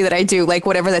podcast interview that I do, like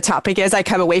whatever the topic is, I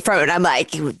come away from it and I'm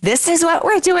like, this is what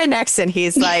we're doing next. And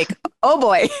he's like, oh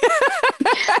boy.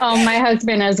 Oh, my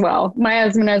husband as well.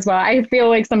 I feel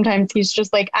like sometimes he's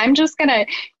just like, I'm going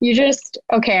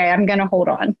to hold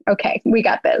on. Okay, we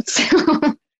got this.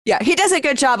 Yeah, he does a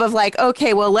good job of like,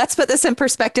 okay, well, let's put this in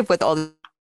perspective with all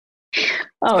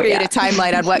create a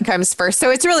timeline on what comes first. So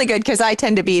it's really good because I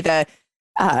tend to be the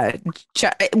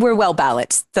we're well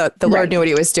balanced. The Lord knew what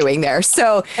he was doing there.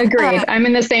 So agreed. I'm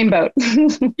in the same boat.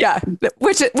 Yeah,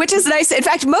 which is nice. In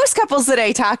fact, most couples that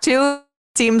I talk to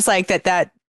seems like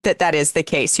that is the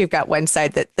case. You've got one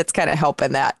side that's kind of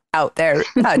helping that out there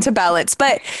to balance.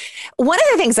 But one of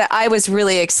the things that I was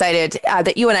really excited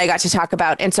that you and I got to talk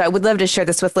about, and so I would love to share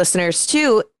this with listeners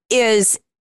too, is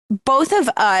both of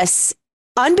us,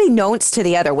 unbeknownst to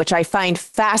the other, which I find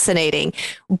fascinating,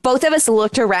 both of us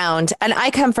looked around, and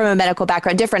I come from a medical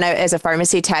background, different as a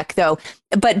pharmacy tech though,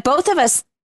 but both of us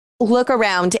look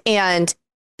around and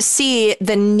see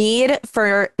the need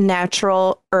for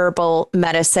natural herbal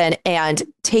medicine and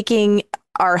taking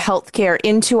our healthcare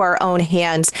into our own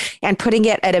hands and putting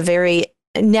it at a very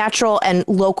natural and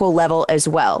local level as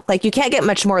well. Like, you can't get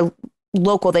much more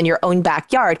local than your own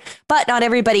backyard, but not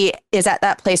everybody is at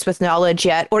that place with knowledge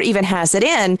yet, or even has it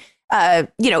in.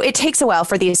 It takes a while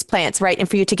for these plants, right? And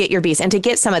for you to get your bees and to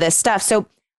get some of this stuff. So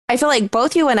I feel like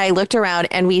both you and I looked around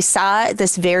and we saw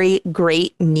this very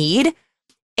great need.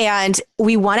 And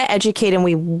we want to educate and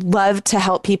we love to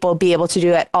help people be able to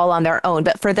do it all on their own.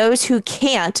 But for those who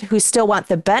can't, who still want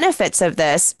the benefits of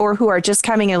this, or who are just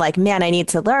coming in like, man, I need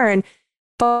to learn,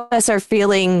 both of us are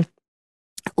feeling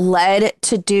led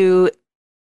to do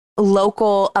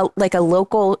local, like a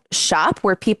local shop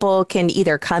where people can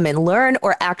either come and learn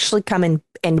or actually come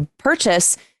and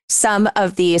purchase some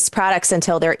of these products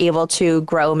until they're able to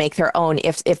grow, make their own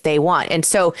if they want. And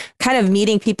so kind of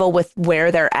meeting people with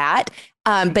where they're at.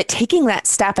 But taking that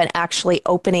step and actually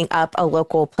opening up a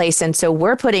local place. And so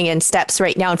we're putting in steps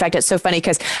right now. In fact, it's so funny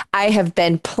because I have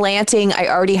been planting. I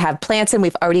already have plants and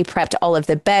we've already prepped all of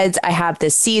the beds. I have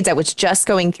the seeds. I was just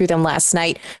going through them last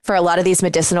night for a lot of these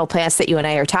medicinal plants that you and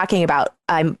I are talking about.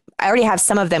 I already have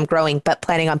some of them growing, but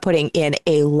planning on putting in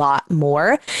a lot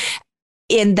more.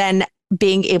 And then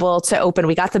being able to open,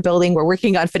 we got the building, we're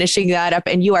working on finishing that up,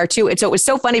 and you are too. And so it was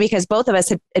so funny because both of us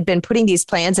had been putting these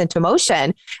plans into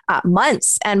motion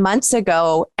months and months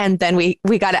ago. And then we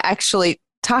got to actually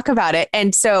talk about it.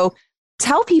 And so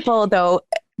tell people though,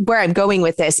 where I'm going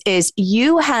with this is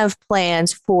you have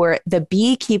plans for the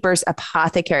Beekeepers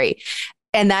Apothecary,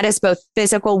 and that is both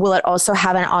physical. Will it also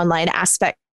have an online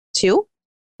aspect too?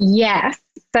 Yes.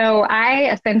 So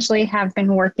I essentially have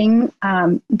been working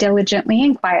diligently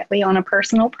and quietly on a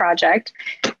personal project,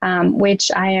 which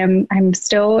I'm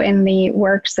still in the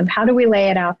works of how do we lay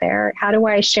it out there? How do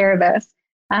I share this?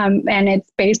 And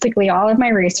it's basically all of my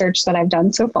research that I've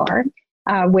done so far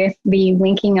with the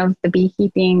linking of the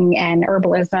beekeeping and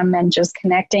herbalism and just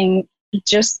connecting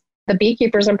just the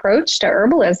beekeeper's approach to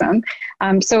herbalism.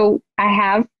 So I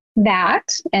have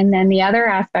that. And then the other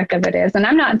aspect of it is, and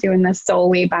I'm not doing this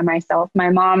solely by myself. My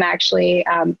mom actually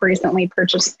recently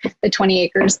purchased the 20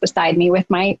 acres beside me with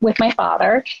my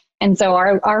father. And so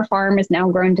our farm is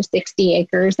now grown to 60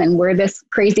 acres, and we're this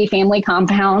crazy family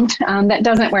compound that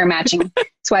doesn't wear matching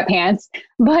sweatpants.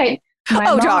 But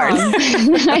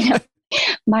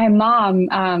my mom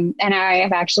and I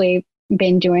have actually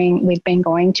we've been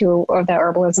going to the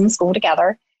herbalism school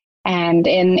together, and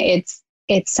it's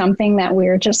it's something that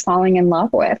we're just falling in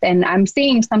love with. And I'm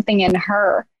seeing something in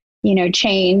her,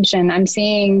 change. And I'm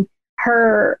seeing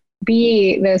her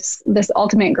be this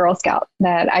ultimate Girl Scout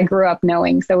that I grew up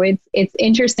knowing. So it's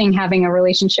interesting having a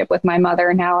relationship with my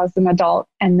mother now as an adult,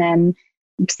 and then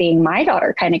seeing my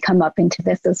daughter kind of come up into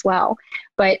this as well.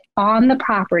 But on the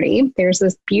property, there's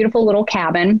this beautiful little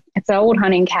cabin. It's an old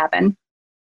hunting cabin.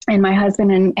 And my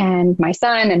husband and my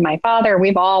son and my father,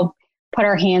 we've all put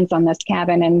our hands on this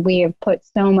cabin, and we have put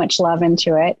so much love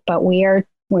into it. But we're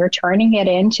turning it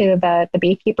into the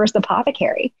Beekeeper's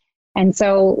Apothecary. And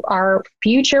so our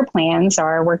future plans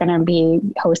are, we're going to be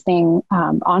hosting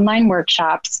online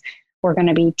workshops. We're going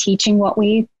to be teaching what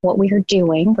we are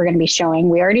doing. We're going to be showing.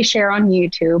 We already share on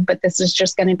YouTube, but this is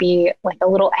just going to be like a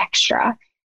little extra.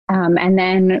 And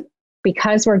then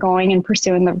because we're going and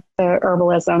pursuing the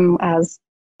herbalism as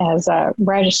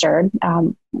registered,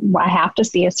 I have to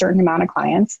see a certain amount of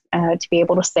clients to be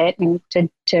able to sit and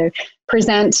to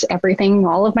present everything,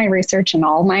 all of my research and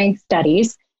all my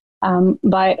studies.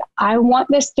 But I want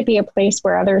this to be a place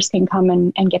where others can come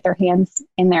and get their hands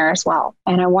in there as well.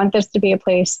 And I want this to be a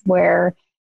place where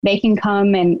they can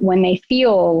come, and when they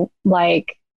feel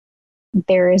like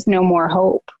there is no more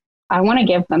hope, I want to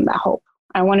give them that hope.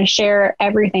 I want to share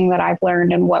everything that I've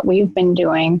learned and what we've been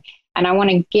doing. And I want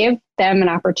to give them an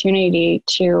opportunity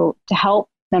to help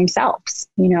themselves,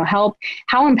 help.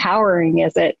 How empowering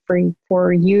is it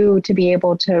for you to be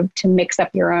able to mix up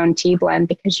your own tea blend,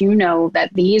 because that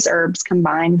these herbs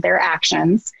combined, their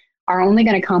actions are only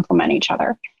going to complement each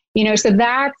other. So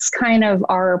that's kind of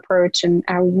our approach. And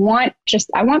I want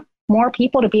more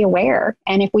people to be aware.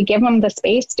 And if we give them the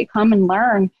space to come and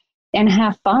learn and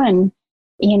have fun,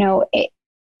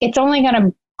 it's only going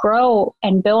to grow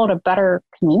and build a better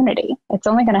community. It's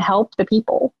only going to help the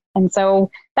people. And so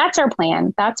that's our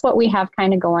plan. That's what we have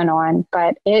kind of going on.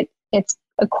 But it's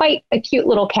quite a cute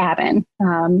little cabin.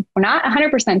 We're not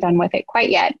 100% done with it quite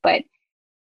yet, but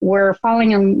we're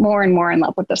falling more and more in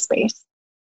love with the space.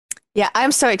 Yeah,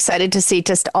 I'm so excited to see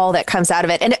just all that comes out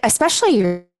of it. And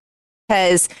especially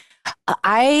because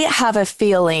I have a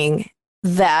feeling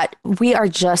that we are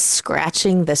just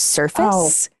scratching the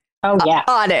surface. Oh yeah.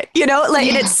 On it,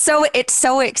 it's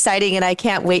so exciting, and I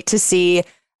can't wait to see,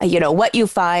 what you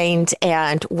find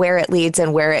and where it leads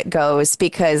and where it goes,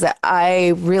 because I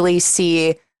really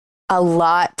see a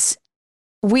lot.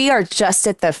 We are just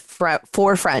at the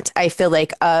forefront, I feel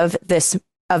like, of this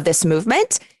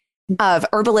movement of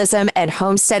herbalism and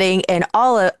homesteading and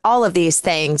all of these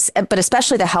things, but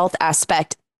especially the health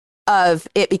aspect of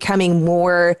it becoming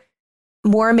more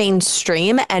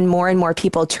mainstream and more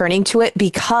people turning to it,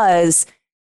 because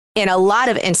in a lot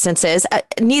of instances,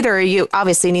 neither you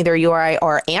or I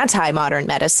are anti-modern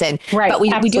medicine, right? But we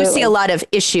do see a lot of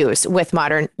issues with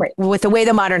with the way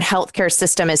the modern healthcare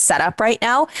system is set up right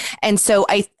now. And so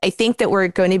I think that we're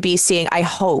going to be seeing,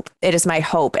 it is my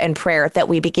hope and prayer that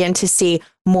we begin to see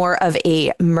more of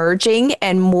a merging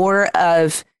and more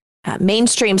of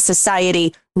mainstream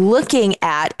society looking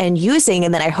at and using,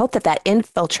 and then I hope that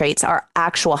infiltrates our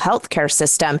actual healthcare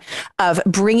system of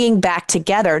bringing back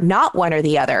together, not one or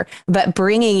the other, but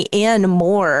bringing in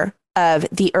more of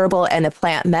the herbal and the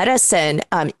plant medicine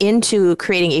into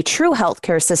creating a true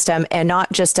healthcare system, and not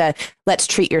just a let's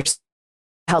treat your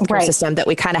healthcare system that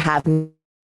we kind of have.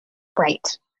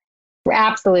 Right.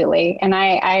 Absolutely. And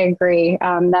I agree.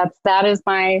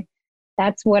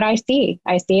 That's what I see.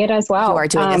 I see it as well. You are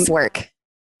doing this work.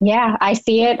 Yeah, I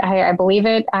see it. I believe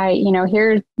it.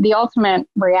 Here's the ultimate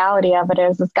reality of it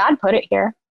is God put it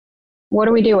here. What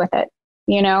do we do with it?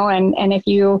 And if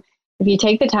you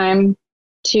take the time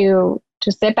to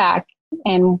sit back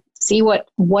and see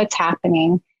what's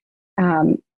happening,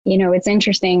 it's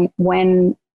interesting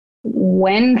when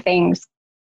things,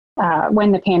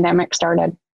 when the pandemic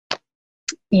started,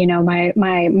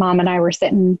 my mom and I were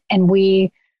sitting and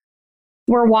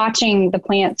we're watching the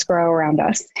plants grow around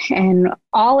us. And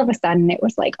all of a sudden it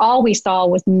was like, all we saw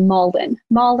was mullein,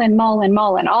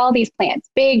 all these plants,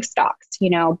 big stalks,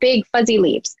 big fuzzy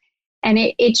leaves. And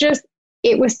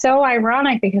it was so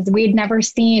ironic because we'd never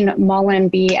seen mullein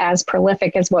be as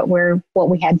prolific as what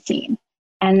we had seen.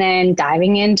 And then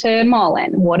diving into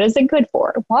mullein, what is it good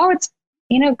for? Well, it's,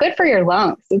 good for your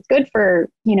lungs. It's good for,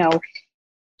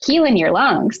 healing your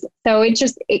lungs. So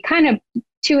it kind of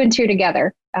two and two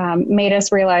together made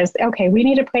us realize, okay, we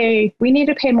need to pay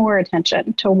more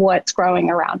attention to what's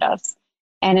growing around us.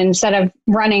 And instead of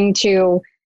running to,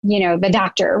 the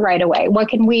doctor right away, what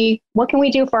can we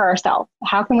do for ourselves?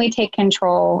 How can we take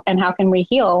control, and how can we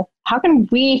heal? How can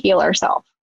we heal ourselves?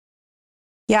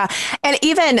 Yeah. And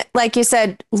even like you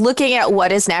said, looking at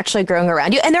what is naturally growing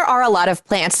around you, and there are a lot of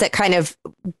plants that kind of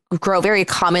grow very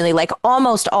commonly, like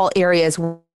almost all areas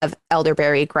of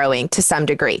elderberry growing to some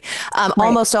degree. Right.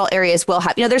 Almost all areas will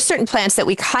have, there's certain plants that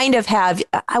we kind of have,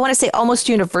 I want to say almost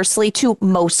universally to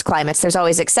most climates. There's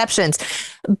always exceptions.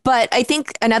 But I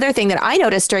think another thing that I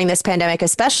noticed during this pandemic,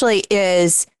 especially,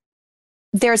 is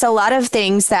there's a lot of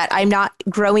things that I'm not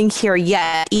growing here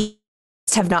yet,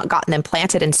 have not gotten them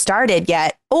planted and started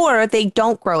yet, or they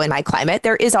don't grow in my climate.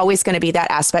 There is always going to be that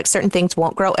aspect. Certain things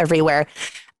won't grow everywhere.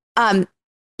 And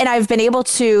I've been able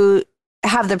to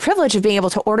have the privilege of being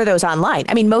able to order those online.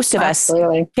 I mean, most of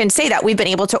Absolutely. us can say that we've been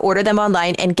able to order them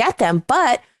online and get them,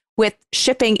 but with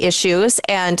shipping issues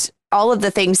and all of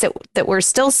the things that we're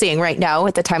still seeing right now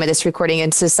at the time of this recording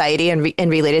in society and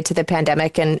related to the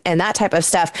pandemic and that type of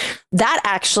stuff, that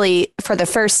actually for the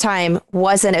first time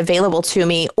wasn't available to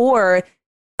me, or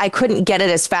I couldn't get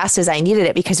it as fast as I needed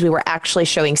it because we were actually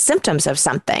showing symptoms of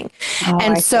something. Oh,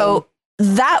 And I so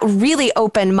see. that really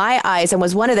opened my eyes and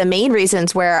was one of the main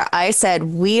reasons where I said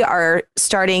we are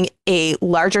starting a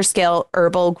larger scale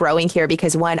herbal growing here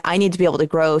because one, I need to be able to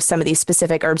grow some of these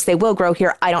specific herbs. They will grow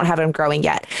here. I don't have them growing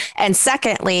yet. And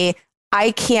secondly, I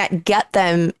can't get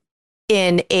them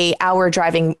in a hour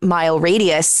driving mile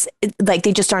radius. Like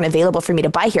they just aren't available for me to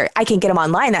buy here. I can get them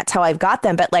online. That's how I've got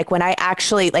them. But like when I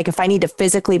actually, like if I need to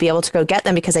physically be able to go get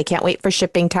them because I can't wait for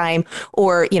shipping time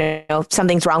or,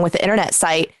 something's wrong with the internet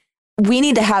site, we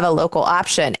need to have a local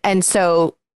option. And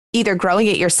so either growing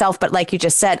it yourself, but like you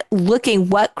just said, looking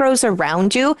what grows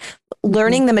around you, Mhm.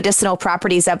 learning the medicinal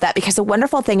properties of that. Because the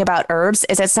wonderful thing about herbs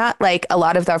is it's not like a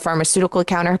lot of their pharmaceutical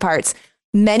counterparts.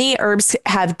 Many herbs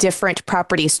have different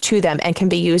properties to them and can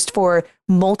be used for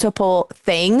multiple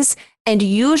things. And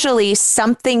usually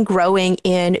something growing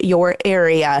in your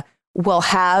area will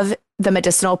have the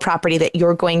medicinal property that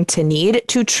you're going to need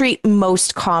to treat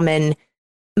most common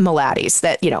maladies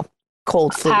that,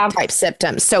 cold flu Have, type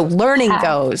symptoms. So learning have,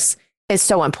 those is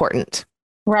so important.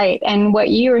 right. And what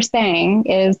you were saying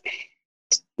is,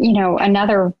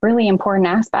 another really important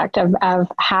aspect of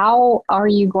how are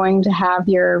you going to have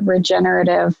your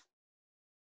regenerative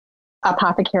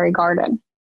apothecary garden,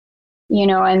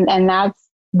 and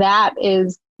that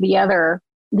is the other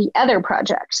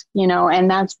project,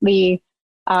 and that's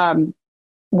um,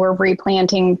 we're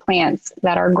replanting plants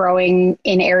that are growing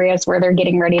in areas where they're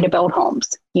getting ready to build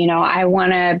homes. I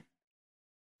want to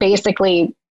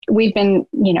basically, we've been,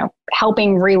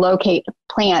 helping relocate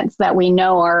plants that we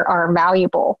know are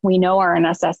valuable, we know are a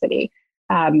necessity.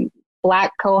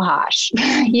 Black cohosh,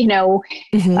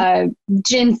 Mm-hmm. uh,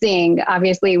 ginseng.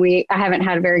 Obviously, I haven't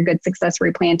had very good success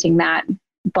replanting that,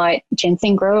 but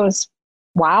ginseng grows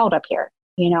wild up here.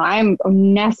 I'm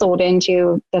nestled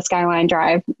into the Skyline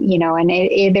Drive,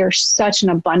 and there's such an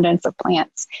abundance of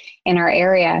plants in our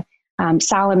area.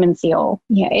 Solomon seal.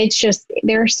 It's just,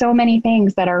 there are so many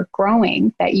things that are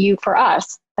growing for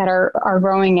us that are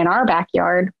growing in our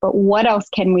backyard. But what else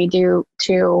can we do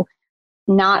to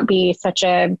not be such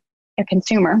a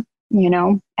consumer,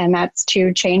 and that's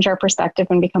to change our perspective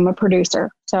and become a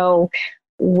producer. So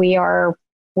we are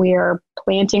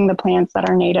planting the plants that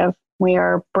are native. We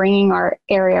are bringing our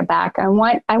area back. I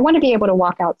want to be able to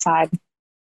walk outside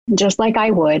just like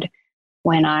I would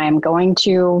when I'm going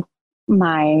to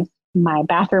my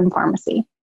bathroom pharmacy.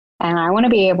 And I want to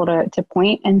be able to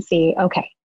point and see,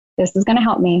 okay, this is going to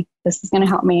help me. This is going to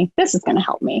help me. This is going to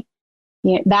help me.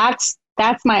 That's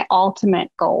my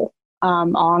ultimate goal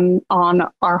on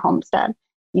our homestead.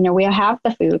 We have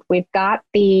the food. We've got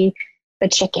the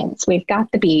chickens. We've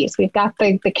got the bees. We've got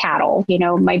the cattle.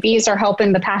 My bees are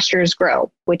helping the pastures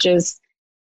grow, which is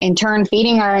in turn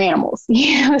feeding our animals.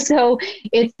 So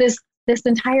it's this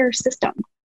entire system.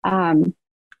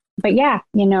 But yeah,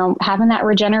 having that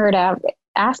regenerative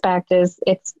aspect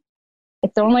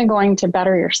it's only going to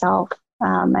better yourself.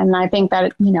 And I think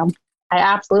that, I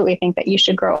absolutely think that you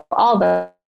should grow all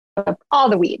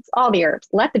the weeds, all the herbs,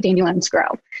 let the dandelions grow.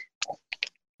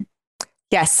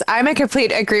 Yes, I'm in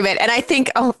complete agreement. And I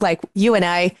think, like you and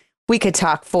I, we could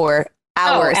talk for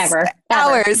Oh, hours, ever.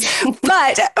 hours.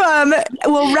 But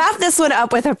we'll wrap this one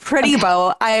up with a pretty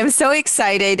bow. I am so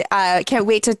excited. Can't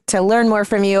wait to learn more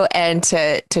from you and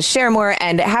to share more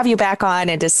and have you back on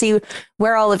and to see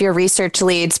where all of your research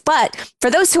leads. But for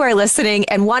those who are listening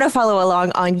and want to follow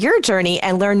along on your journey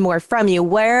and learn more from you,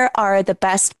 where are the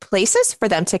best places for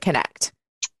them to connect?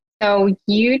 So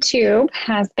YouTube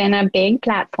has been a big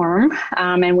platform,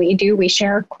 and we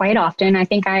share quite often. I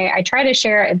think I try to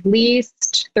share at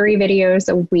least 3 videos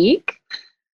a week.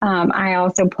 I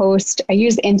also I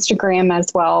use Instagram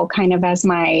as well, kind of as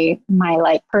my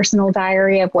like personal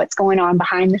diary of what's going on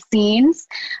behind the scenes.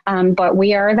 But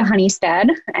we are the Honeystead,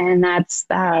 and that's,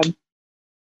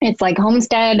 it's like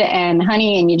homestead and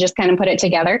honey, and you just kind of put it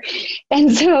together.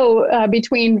 And so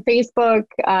between Facebook,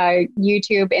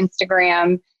 YouTube,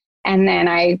 Instagram, and then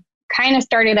I kind of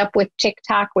started up with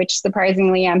TikTok, which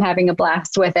surprisingly I'm having a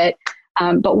blast with it.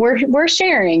 But we're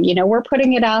sharing, we're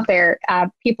putting it out there.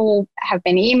 People have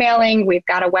been emailing. We've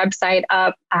got a website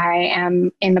up. I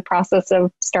am in the process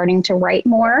of starting to write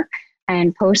more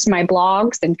and post my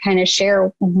blogs and kind of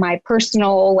share my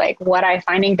personal, like what I'm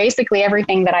finding, basically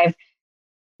everything that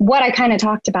what I kind of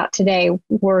talked about today.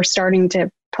 We're starting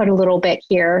to put a little bit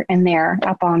here and there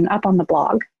up on the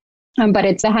blog. But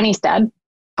it's the Honeystead.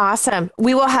 Awesome.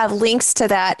 We will have links to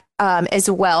that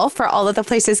as well for all of the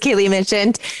places Kaylee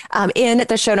mentioned in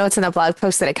the show notes and the blog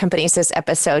post that accompanies this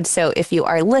episode. So if you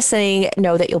are listening,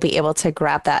 know that you'll be able to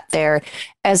grab that there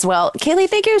as well. Kaylee,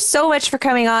 thank you so much for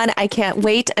coming on. I can't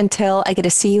wait until I get to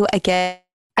see you again.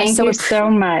 Thank you so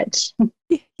much.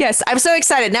 Yes, I'm so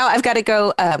excited. Now I've got to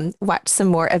go watch some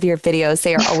more of your videos.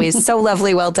 They are always so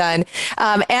lovely, well done.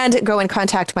 And go and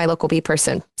contact my local bee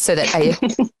person so that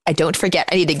I don't forget.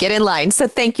 I need to get in line. So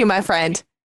thank you, my friend.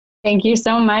 Thank you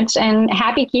so much, and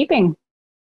happy keeping.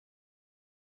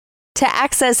 To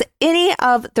access any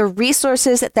of the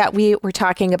resources that we were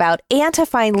talking about and to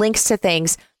find links to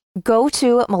things, go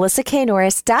to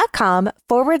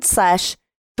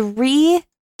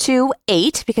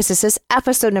melissaknorris.com/328, because this is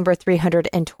episode number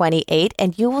 328,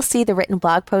 and you will see the written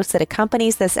blog post that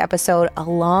accompanies this episode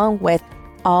along with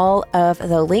all of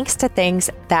the links to things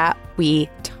that we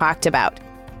talked about.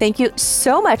 Thank you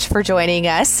so much for joining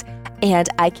us, and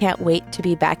I can't wait to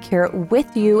be back here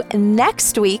with you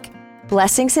next week.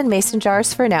 Blessings in mason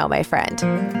jars for now, my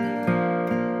friend.